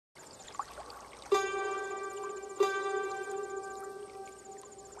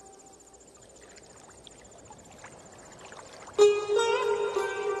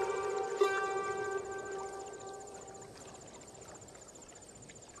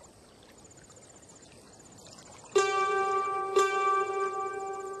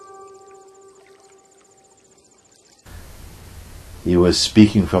He was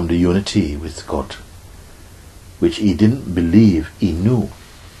speaking from the unity with God, which he didn't believe he knew.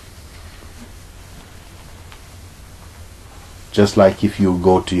 Just like if you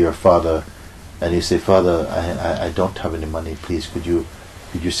go to your father and you say, Father, I don't have any money, please could you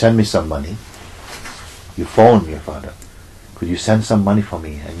send me some money? You phone your father, could you send some money for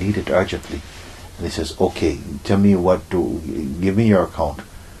me? I need it urgently. And he says, okay, tell me give me your account.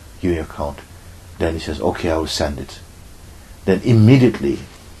 Give me your account. Then he says, okay, I will send it. Then immediately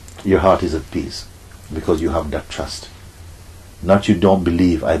your heart is at peace because you have that trust. Not you don't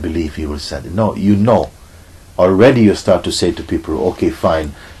believe, I believe he will send it. No, you know. Already you start to say to people, okay,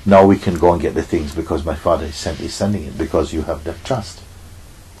 fine, now we can go and get the things because my father is sending it, because you have that trust.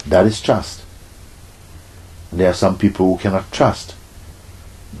 That is trust. And there are some people who cannot trust.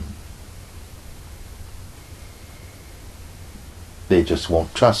 They just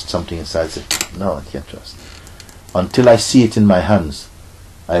won't trust. Something inside says, no, I can't trust. Until I see it in my hands,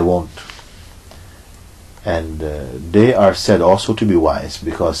 I won't. And they are said also to be wise,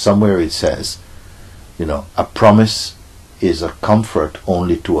 because somewhere it says, a promise is a comfort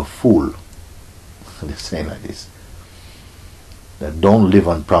only to a fool. They're saying like this. That don't live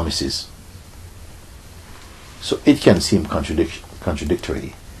on promises. So it can seem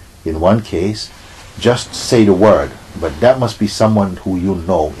contradictory. In one case, just say the word, but that must be someone who you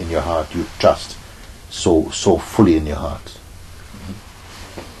know in your heart, you trust so fully in your heart.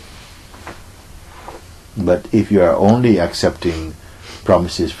 But if you are only accepting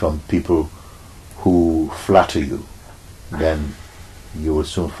promises from people who flatter you, then you will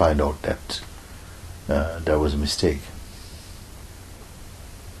soon find out that there was a mistake.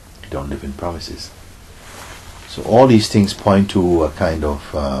 You don't live in promises. So all these things point to a kind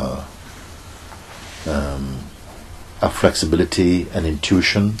of a flexibility, an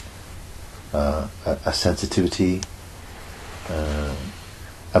intuition, a sensitivity,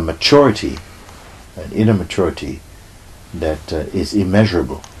 a maturity, an inner maturity that is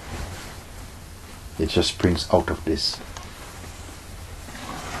immeasurable. It just springs out of this.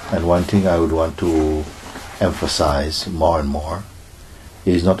 And one thing I would want to emphasize more and more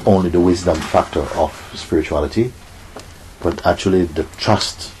is not only the wisdom factor of spirituality, but actually the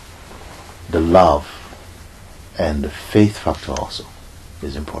trust, the love, and the faith factor also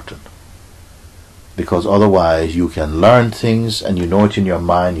is important. Because otherwise you can learn things and you know it in your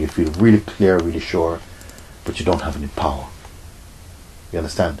mind, you feel really clear, really sure, but you don't have any power. You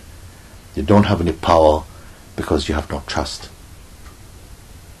understand? You don't have any power because you have no trust.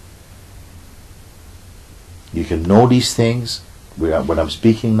 You can know these things, what I'm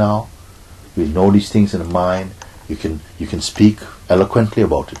speaking now, you know these things in the mind, you can speak eloquently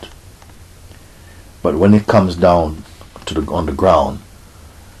about it. But when it comes down to on the ground,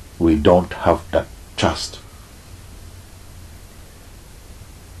 we don't have that trust.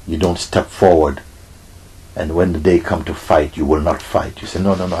 You don't step forward, and when the day comes to fight, you will not fight. You say,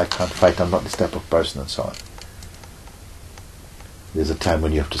 no, I can't fight, I'm not this type of person, and so on. There's a time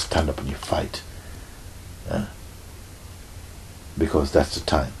when you have to stand up and you fight. Because that's the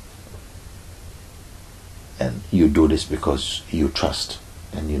time. And you do this because you trust,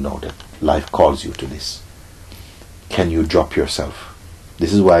 and you know that life calls you to this. Can you drop yourself?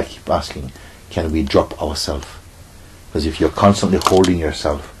 This is why I keep asking, can we drop ourselves? Because if you're constantly holding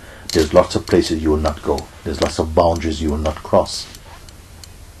yourself, there's lots of places you will not go. There's lots of boundaries you will not cross.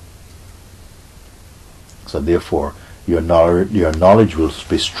 So therefore, your knowledge will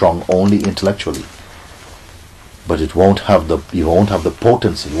be strong only intellectually. But you won't have the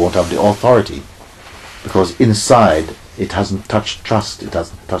potency, you won't have the authority. Because inside, it hasn't touched trust, it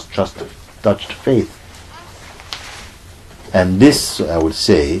hasn't touched faith. And this, I would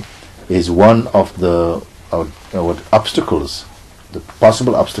say, is one of the obstacles, the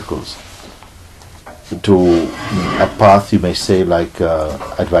possible obstacles to a path, you may say, like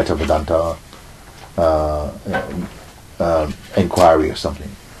Advaita Vedanta inquiry or something.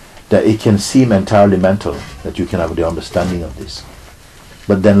 That it can seem entirely mental, that you can have the understanding of this.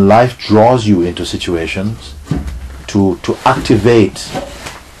 But then life draws you into situations to activate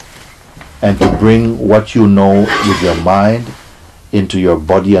and to bring what you know with your mind into your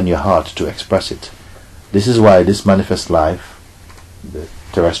body and your heart to express it. This is why this manifest life, the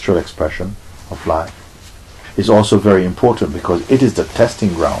terrestrial expression of life, is also very important, because it is the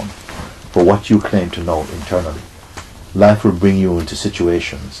testing ground for what you claim to know internally. Life will bring you into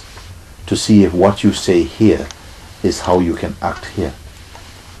situations to see if what you say here is how you can act here,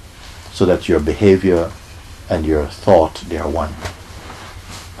 so that your behavior and your thought, they are one.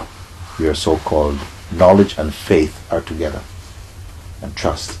 Your so-called knowledge and faith are together, and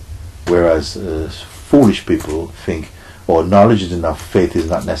trust. Whereas foolish people think, or knowledge is enough, faith is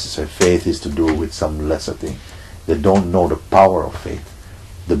not necessary. Faith is to do with some lesser thing. They don't know the power of faith,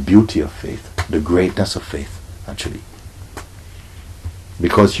 the beauty of faith, the greatness of faith, actually.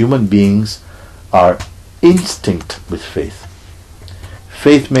 Because human beings are instinct with faith.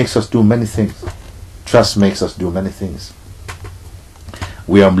 Faith makes us do many things. Trust makes us do many things.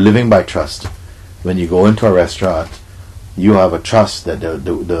 We are living by trust. When you go into a restaurant, you have a trust that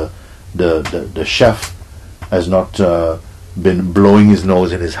the chef has not been blowing his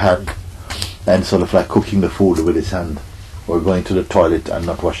nose in his hand and sort of like cooking the food with his hand, or going to the toilet and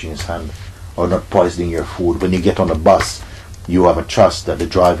not washing his hand, or not poisoning your food. When you get on a bus, you have a trust that the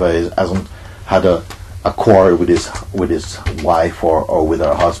driver hasn't had a quarrel with his wife or with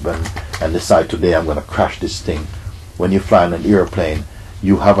her husband and decide, today I'm going to crash this thing. When you fly in an airplane,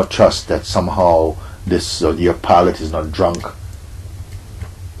 you have a trust that somehow your pilot is not drunk,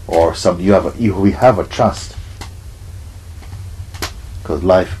 or we have a trust, because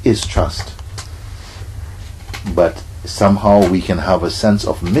life is trust. But somehow we can have a sense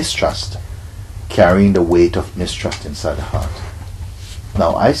of mistrust, carrying the weight of mistrust inside the heart.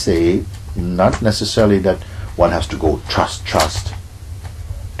 Now I say, not necessarily that one has to go trust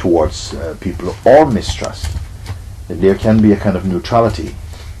towards people, or mistrust. There can be a kind of neutrality,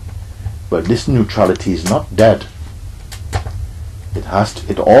 but this neutrality is not dead.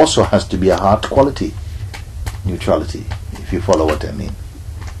 It also has to be a heart quality neutrality, if you follow what I mean.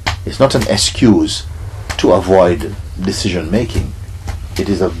 It's not an excuse to avoid decision making. It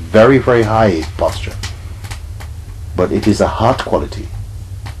is a very, very high posture, but it is a heart quality.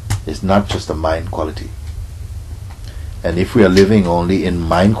 It's not just a mind quality. And if we are living only in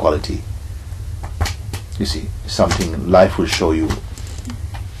mind quality, you see, life will show you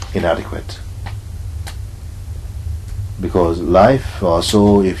inadequate. Because life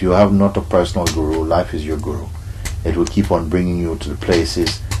also, if you have not a personal guru, life is your guru. It will keep on bringing you to the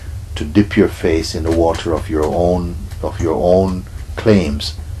places to dip your face in the water of your own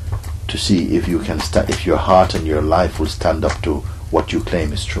claims, to see if if your heart and your life will stand up to what you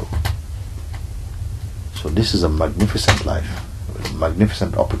claim is true. So this is a magnificent life, a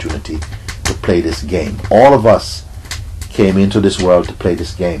magnificent opportunity to play this game. All of us came into this world to play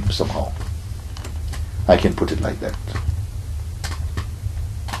this game somehow. I can put it like that.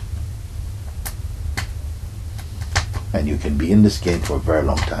 And you can be in this game for a very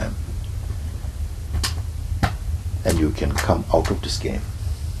long time, and you can come out of this game,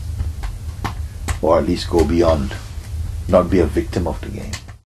 or at least go beyond, not be a victim of the game.